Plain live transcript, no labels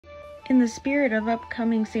In the spirit of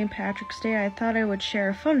upcoming St. Patrick's Day, I thought I would share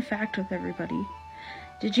a fun fact with everybody.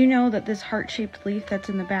 Did you know that this heart-shaped leaf that's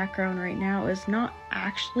in the background right now is not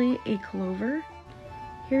actually a clover?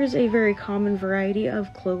 Here's a very common variety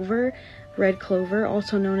of clover, red clover,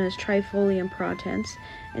 also known as Trifolium protens.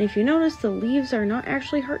 And if you notice, the leaves are not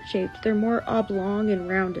actually heart-shaped, they're more oblong and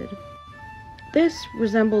rounded. This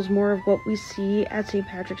resembles more of what we see at St.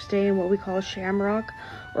 Patrick's Day and what we call shamrock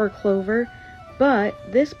or clover,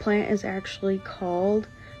 but this plant is actually called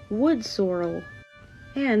wood sorrel.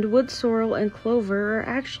 And wood sorrel and clover are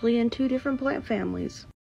actually in two different plant families.